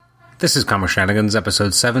This is Comic Shenanigans,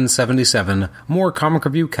 episode 777, more comic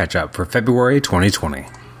review catch-up for February 2020.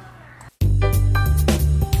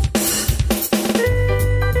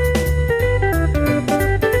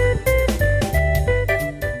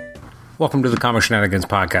 Welcome to the Comic Shenanigans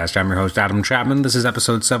podcast. I'm your host, Adam Chapman. This is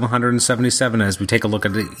episode 777 as we take a look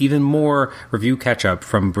at even more review catch-up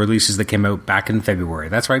from releases that came out back in February.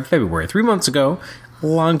 That's right, February. 3 months ago. A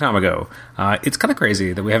long time ago. It's kind of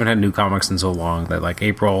crazy that we haven't had new comics in so long, that like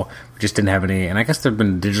April, we just didn't have any, and I guess there have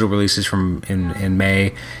been digital releases from in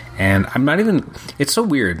May, and I'm not even, it's so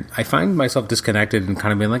weird. I find myself disconnected and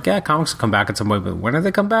kind of being like, yeah, comics will come back at some point, but when do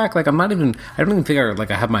they come back? Like, I don't even figure, like,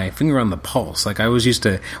 I have my finger on the pulse. Like, I always used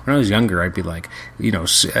to, when I was younger, I'd be like, you know,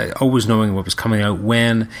 always knowing what was coming out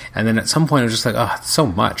when, and then at some point I was just like, oh, it's so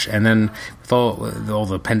much, and then with all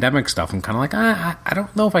the pandemic stuff, I'm kind of like, I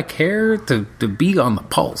don't know if I care to be on the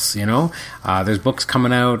pulse, you know? There's books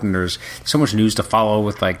coming out, and there's so much news to follow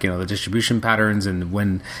with, like, you know, the distribution patterns and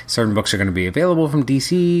when certain books are going to be available from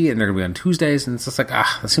DC, and they're going to be on Tuesdays, and it's just like,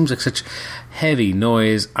 that seems like such heavy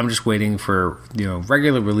noise. I'm just waiting for, you know,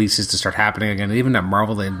 regular releases to start happening again. And even at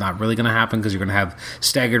Marvel, they're not really going to happen because you're going to have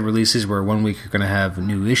staggered releases where 1 week you're going to have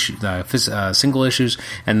new issues, single issues,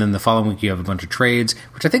 and then the following week you have a bunch of trades,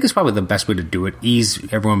 which I think is probably the best way to do it, ease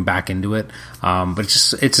everyone back into it. But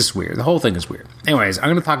it's just weird. The whole thing is weird. Anyways, I'm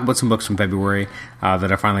going to talk about some books from February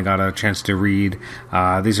that I finally got a chance to read.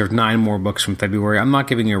 These are 9 more books from February. I'm not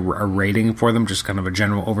giving you a rating for them, just kind of a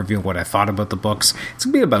general overview of what I thought about the books. It's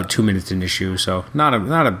going to be about 2 minutes an issue, so not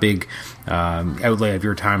a big outlay of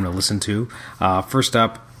your time to listen to. First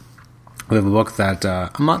up, we have a book that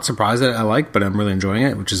I'm not surprised that I like, but I'm really enjoying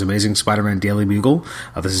it, which is Amazing Spider-Man Daily Bugle.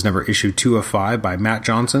 This is number issue 2 of 5 by Matt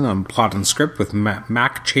Johnson on plot and script, with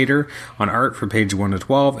Mac Chater on art for page 1 to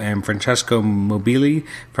 12, and Francesco Mobili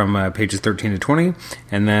from pages 13 to 20.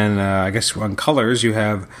 And then, I guess on colors, you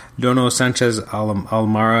have Dono Sanchez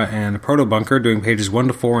Almara and Proto Bunker doing pages 1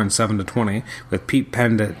 to 4 and 7 to 20, with Pete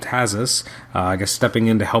Pendetazis, I guess, stepping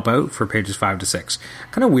in to help out for pages 5 to 6.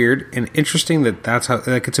 Kind of weird and interesting that's how,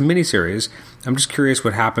 like, it's a miniseries. I'm just curious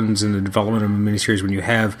what happens in the development of a miniseries when you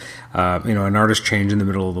have, an artist change in the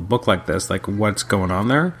middle of a book like this. Like, what's going on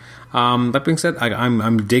there? That being said,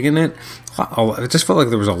 I'm digging it. I just felt like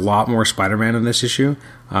there was a lot more Spider-Man in this issue,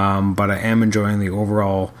 but I am enjoying the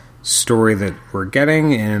overall story that we're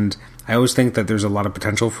getting, and I always think that there's a lot of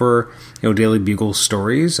potential for, Daily Bugle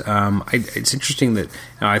stories. It's interesting that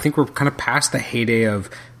I think we're kind of past the heyday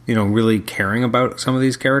of really caring about some of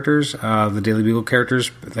these characters, the Daily Bugle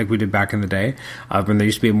characters, like we did back in the day, when there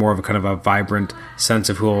used to be more of a kind of a vibrant sense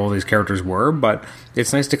of who all these characters were. But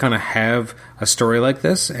it's nice to kind of have a story like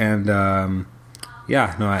this, and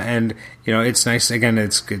it's nice. Again,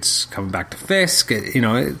 it's coming back to Fisk.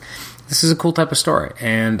 This is a cool type of story,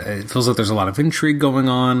 and it feels like there's a lot of intrigue going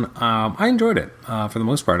on. I enjoyed it for the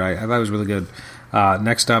most part. I thought it was really good.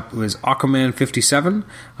 Next up was Aquaman 57.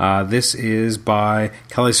 This is by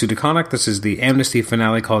Kelly Sue DeConnick. This is the Amnesty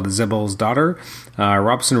finale called Zebel's Daughter.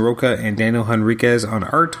 Robson Roca and Daniel Henriquez on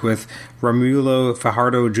art, with Romulo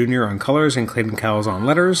Fajardo Jr. on colors and Clayton Cowles on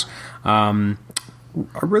letters. I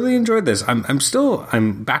really enjoyed this.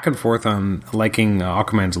 I'm back and forth on liking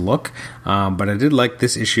Aquaman's look, but I did like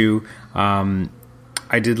this issue.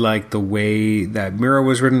 I did like the way that Mira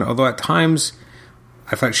was written, although at times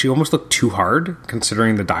I thought she almost looked too hard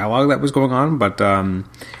considering the dialogue that was going on. But and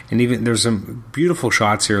even there's some beautiful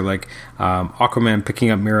shots here, like Aquaman picking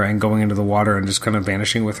up Mira and going into the water and just kind of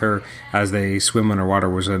vanishing with her as they swim underwater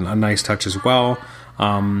was a nice touch as well.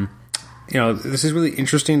 This is really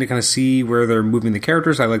interesting to kind of see where they're moving the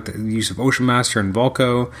characters. I like the use of Ocean Master and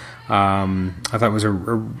Volko. I thought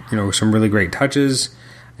it was some really great touches,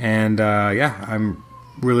 and I'm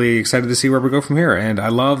really excited to see where we go from here. And I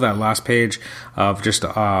love that last page of just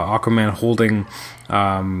Aquaman holding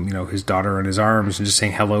his daughter in his arms and just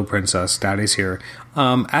saying, "Hello, princess, daddy's here."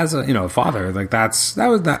 As a father, like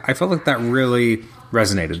that I felt like that really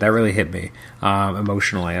resonated. That really hit me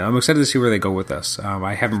emotionally. I'm excited to see where they go with this.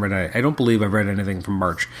 I don't believe I've read anything from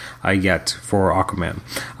March yet for Aquaman.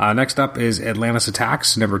 Next up is Atlantis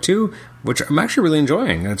Attacks, number 2, which I'm actually really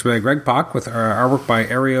enjoying. It's by Greg Pak with artwork by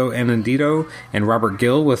Ario Anandito and Robert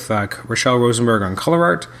Gill with Rochelle Rosenberg on color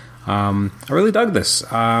art. I really dug this.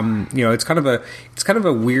 It's kind of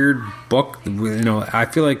a weird book. I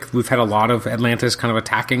feel like we've had a lot of Atlantis kind of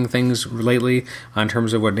attacking things lately in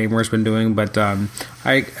terms of what Namor's been doing, but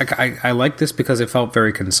I like this because it felt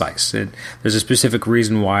very concise. There's a specific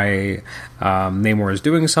reason why Namor is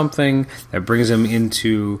doing something that brings him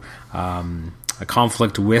into a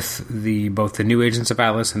conflict with both the new agents of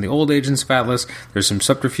Atlas and the old agents of Atlas. There's some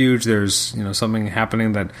subterfuge. There's something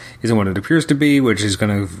happening that isn't what it appears to be, which is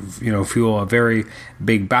going to fuel a very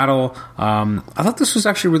big battle. I thought this was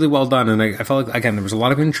actually really well done, and I felt like, again, there was a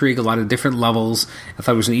lot of intrigue, a lot of different levels. I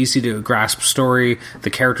thought it was an easy to grasp story. The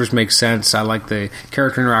characters make sense. I like the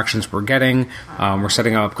character interactions we're getting. We're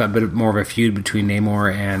setting up a bit more of a feud between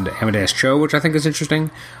Namor and Amadeus Cho, which I think is interesting.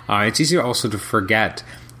 It's easy also to forget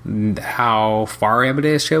how far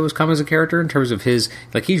Amadeus Cho has come as a character in terms of his,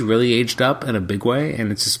 he's really aged up in a big way,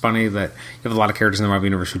 and it's just funny that you have a lot of characters in the Marvel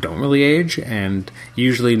Universe who don't really age, and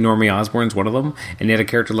usually Normie Osborn's one of them, and yet a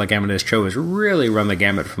character like Amadeus Cho has really run the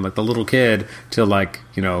gamut from the little kid to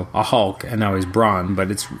a Hulk, and now he's Brawn, but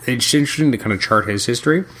it's interesting to kind of chart his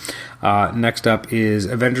history. Next up is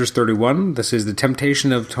Avengers 31. This is The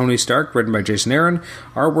Temptation of Tony Stark, written by Jason Aaron,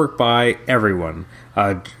 artwork by everyone.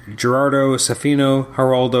 Gerardo Safino,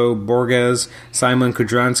 Geraldo Borges, Simon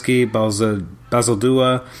Kudransky,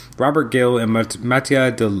 Bazaldua, Robert Gill, and Mattia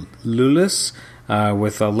de Lulis,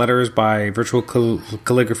 with letters by Virtual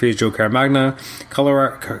Calligraphy's Joe Caramagna.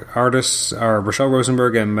 Color artists are Rochelle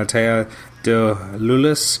Rosenberg and Mattia de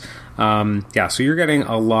Lulis. So you're getting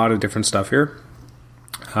a lot of different stuff here.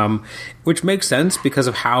 Which makes sense because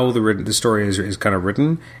of how the story is kind of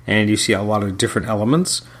written, and you see a lot of different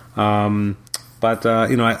elements. But I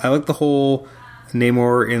like the whole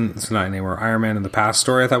Iron Man in the past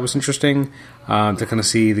story. I thought was interesting to kind of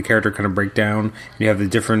see the character kind of break down. You have the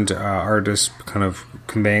different artists kind of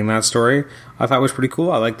conveying that story. I thought was pretty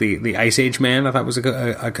cool. I like the Ice Age Man. I thought was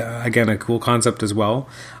again a cool concept as well.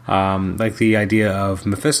 Like the idea of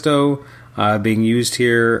Mephisto being used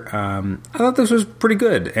here. I thought this was pretty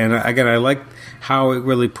good, and again, I like how it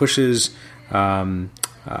really pushes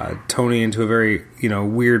Tony into a very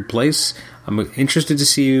weird place. I'm interested to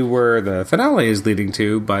see where the finale is leading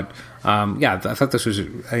to, but I thought this was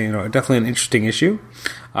definitely an interesting issue.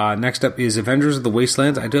 Next up is Avengers of the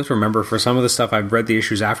Wastelands. I do have to remember for some of the stuff I've read the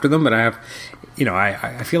issues after them, but I have,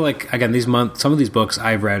 I feel like again some of these books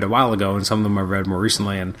I've read a while ago, and some of them I've read more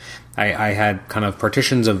recently, and I had kind of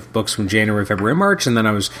partitions of books from January, February, March, and then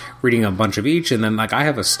I was reading a bunch of each, and then I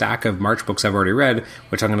have a stack of March books I've already read,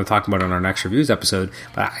 which I'm going to talk about on our next reviews episode.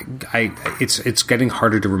 But it's getting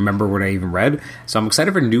harder to remember what I even read, so I'm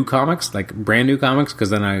excited for new comics, brand new comics, because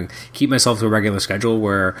then I keep myself to a regular schedule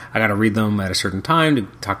where I got to read them at a certain time to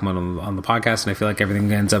talk about them on the podcast, and I feel like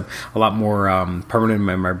everything ends up a lot more permanent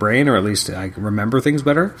in my brain, or at least I can remember things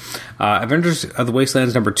better. Avengers of the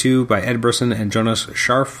Wastelands #2 by Ed Brisson and Jonas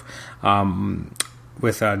Scharf,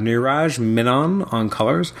 with Niraj Menon on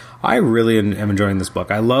colors. I really am enjoying this book.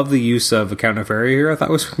 I love the use of Count Nefaria here. I thought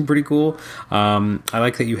it was pretty cool. I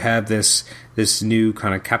like that you have this new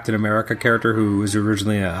kind of Captain America character who was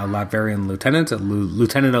originally a Latverian lieutenant, a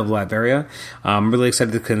lieutenant of Latveria. I'm really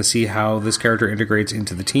excited to kind of see how this character integrates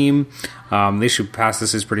into the team. The issue past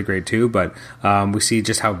this is pretty great too, but we see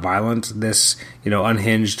just how violent this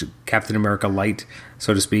unhinged Captain America light,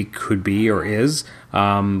 so to speak, could be or is,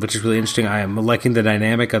 which is really interesting. I am liking the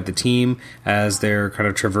dynamic of the team as they're kind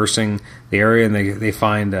of traversing the area, and they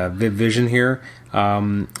find Vision here,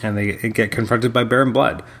 and they get confronted by Baron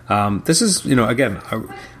Blood. This is, again,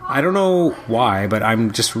 I don't know why, but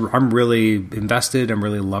I'm really invested. I'm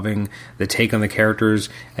really loving the take on the characters.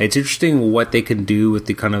 It's interesting what they can do with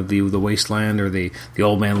the kind of the wasteland or the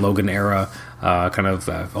Old Man Logan era kind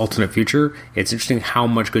of alternate future. It's interesting how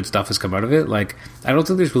much good stuff has come out of it. I don't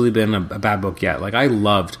think there's really been a bad book yet. I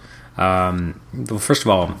loved, first of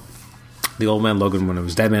all, the Old Man Logan when it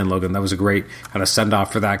was Dead Man Logan. That was a great kind of send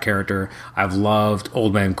off for that character. I've loved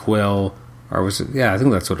Old Man Quill. Or was it? Yeah, I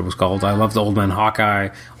think that's what it was called. I love the Old Man Hawkeye.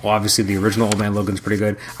 Well, obviously the original Old Man Logan's pretty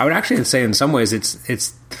good. I would actually say in some ways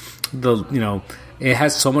it's the it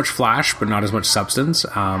has so much flash but not as much substance.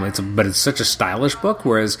 But it's such a stylish book.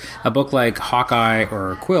 Whereas a book like Hawkeye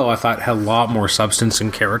or Quill, I thought had a lot more substance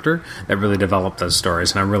and character that really developed those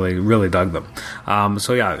stories, and I really really dug them.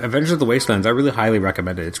 Avengers of the Wastelands, I really highly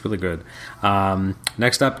recommend it. It's really good.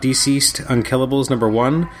 Next up, Deceased Unkillables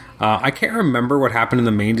 #1. I can't remember what happened in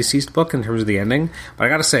the main Deceased book in terms of the ending, but I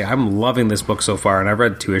gotta say, I'm loving this book so far, and I've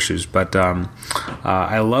read 2 issues, but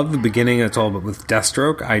I love the beginning. It's all about with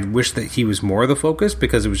Deathstroke. I wish that he was more the focus,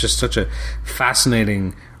 because it was just such a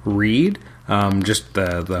fascinating read. Just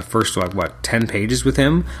the first, 10 pages with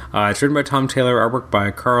him. It's written by Tom Taylor, artwork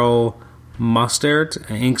by Carl Mostert,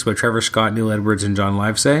 inks by Trevor Scott, Neil Edwards, and John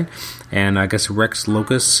Livesay, and I guess Rex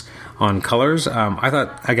Locus on colors. I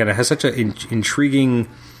thought, again, it has such an intriguing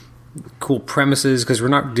cool premises, because we're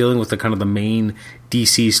not dealing with the kind of the main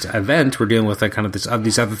deceased event. We're dealing with the kind of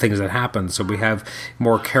these other things that happen. So we have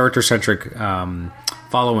more character-centric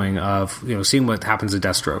following of, seeing what happens to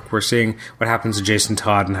Deathstroke. We're seeing what happens to Jason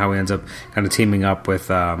Todd and how he ends up kind of teaming up with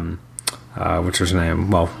what's his name?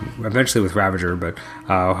 Well, eventually with Ravager, but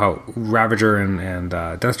how Ravager and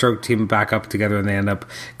Deathstroke team back up together, and they end up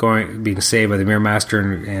being saved by the Mirror Master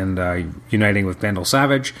and uniting with Vandal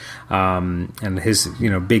Savage and his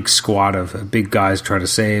big squad of big guys trying to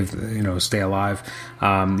stay alive.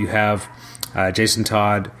 You have Jason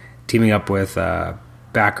Todd teaming up with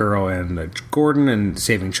Batgirl and Gordon and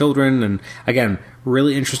saving children, and again,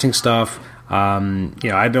 really interesting stuff.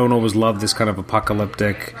 I don't always love this kind of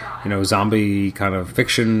apocalyptic, zombie kind of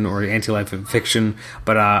fiction or anti-life fiction,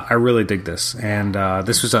 but I really dig this, and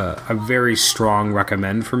this was a very strong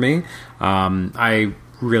recommend for me. I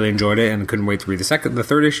really enjoyed it and couldn't wait to read the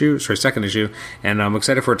second issue, and I'm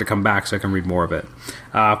excited for it to come back so I can read more of it.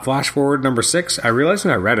 Flash forward number 6. I realized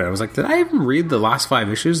when I read it, I was like, did I even read the last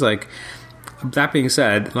 5 issues? Like, that being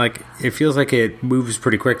said, it feels like it moves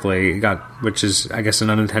pretty quickly, which is, I guess,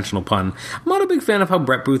 an unintentional pun. I'm not a big fan of how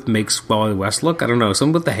Brett Booth makes Wally West look. I don't know,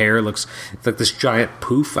 something with the hair looks like this giant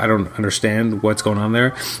poof. I don't understand what's going on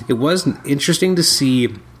there. It was interesting to see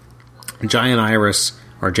Jay and Iris,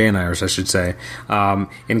 I should say,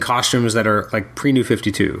 in costumes that are like pre-New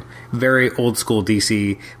 52. Very old school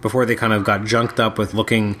DC, before they kind of got junked up with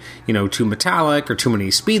looking, too metallic or too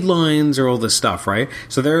many speed lines or all this stuff, right?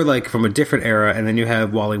 So they're like from a different era, and then you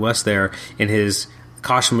have Wally West there in his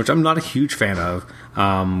costume, which I'm not a huge fan of,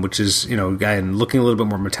 which is, again, looking a little bit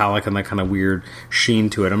more metallic and that kind of weird sheen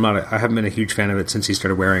to it. I haven't been a huge fan of it since he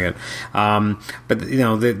started wearing it. But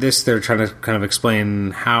they're trying to kind of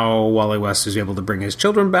explain how Wally West is able to bring his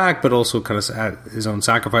children back, but also kind of at his own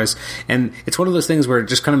sacrifice. And it's one of those things where it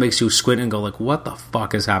just kind of makes you squint and go like, what the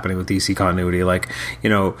fuck is happening with DC continuity? Like,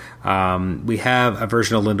 we have a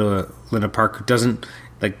version of Linda Park who doesn't,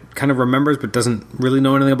 kind of remembers but doesn't really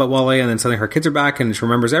know anything about Wally, and then suddenly her kids are back and she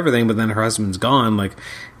remembers everything, but then her husband's gone. Like,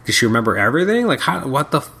 does she remember everything? Like,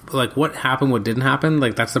 what happened, what didn't happen?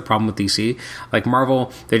 Like, that's the problem with DC. Like,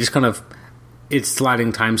 Marvel, they just kind of, it's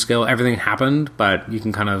sliding time scale. Everything happened, but you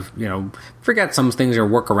can kind of, forget some things or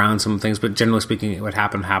work around some things, but generally speaking, what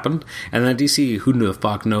happened. And then DC, who the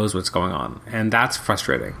fuck knows what's going on? And that's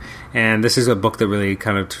frustrating. And this is a book that really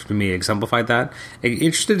kind of, to me, exemplified that. I'm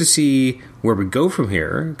interested to see where we go from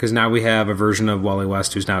here, because now we have a version of Wally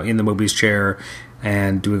West who's now in the Mobius chair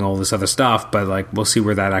and doing all this other stuff, but we'll see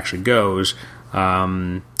where that actually goes.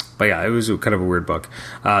 But yeah, it was kind of a weird book.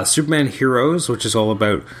 Superman Heroes, which is all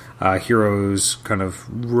about heroes kind of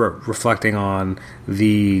reflecting on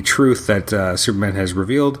the truth that Superman has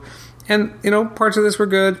revealed. And, parts of this were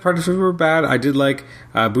good, parts of it were bad. I did like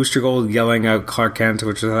Booster Gold yelling out Clark Kent,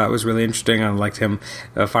 which I thought was really interesting. I liked him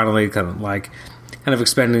finally telling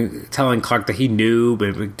Clark that he knew,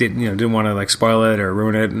 but didn't want to spoil it or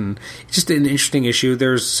ruin it. And it's just an interesting issue.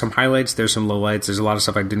 There's some highlights, there's some lowlights. There's a lot of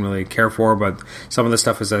stuff I didn't really care for, but some of the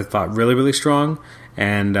stuff is, I thought, really, really strong.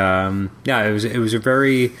 And it was a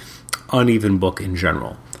very uneven book in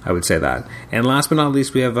general, I would say that. And last but not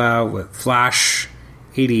least, we have Flash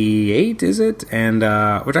 88, is it? And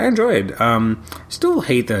which I enjoyed. Still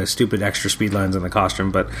hate the stupid extra speed lines in the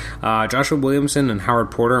costume, but Joshua Williamson and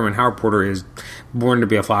Howard Porter. Howard Porter is born to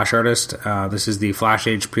be a Flash artist. This is the Flash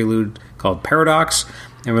Age prelude called Paradox,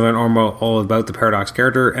 and we learn all about the Paradox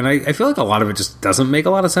character. And I feel like a lot of it just doesn't make a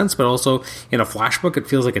lot of sense, but also in a Flash book, it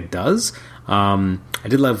feels like it does. I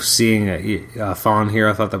did love seeing Thawne here.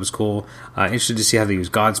 I thought that was cool. Interested to see how they use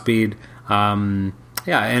Godspeed.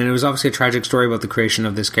 Yeah, and it was obviously a tragic story about the creation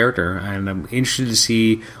of this character, and I'm interested to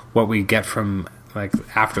see what we get from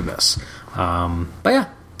after this. But yeah,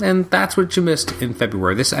 and that's what you missed in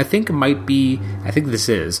February. This, I think, this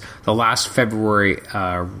is the last February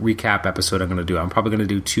recap episode I'm going to do. I'm probably going to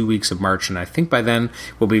do 2 weeks of March, and I think by then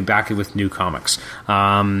we'll be back with new comics.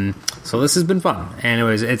 So this has been fun.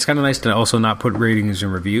 Anyways, it's kind of nice to also not put ratings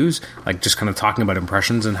and reviews, just kind of talking about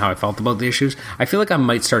impressions and how I felt about the issues. I feel like I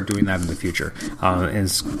might start doing that in the future, and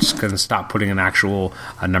just going to stop putting an actual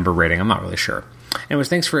number rating. I'm not really sure. Anyways,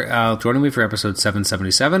 thanks for joining me for episode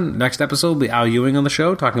 777. Next episode will be Al Ewing on the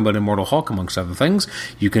show, talking about Immortal Hulk, amongst other things.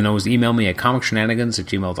 You can always email me at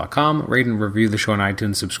comicshenanigans@gmail.com, rate and review the show on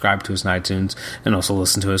iTunes, subscribe to us on iTunes, and also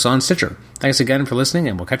listen to us on Stitcher. Thanks again for listening,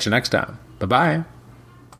 and we'll catch you next time. Bye-bye.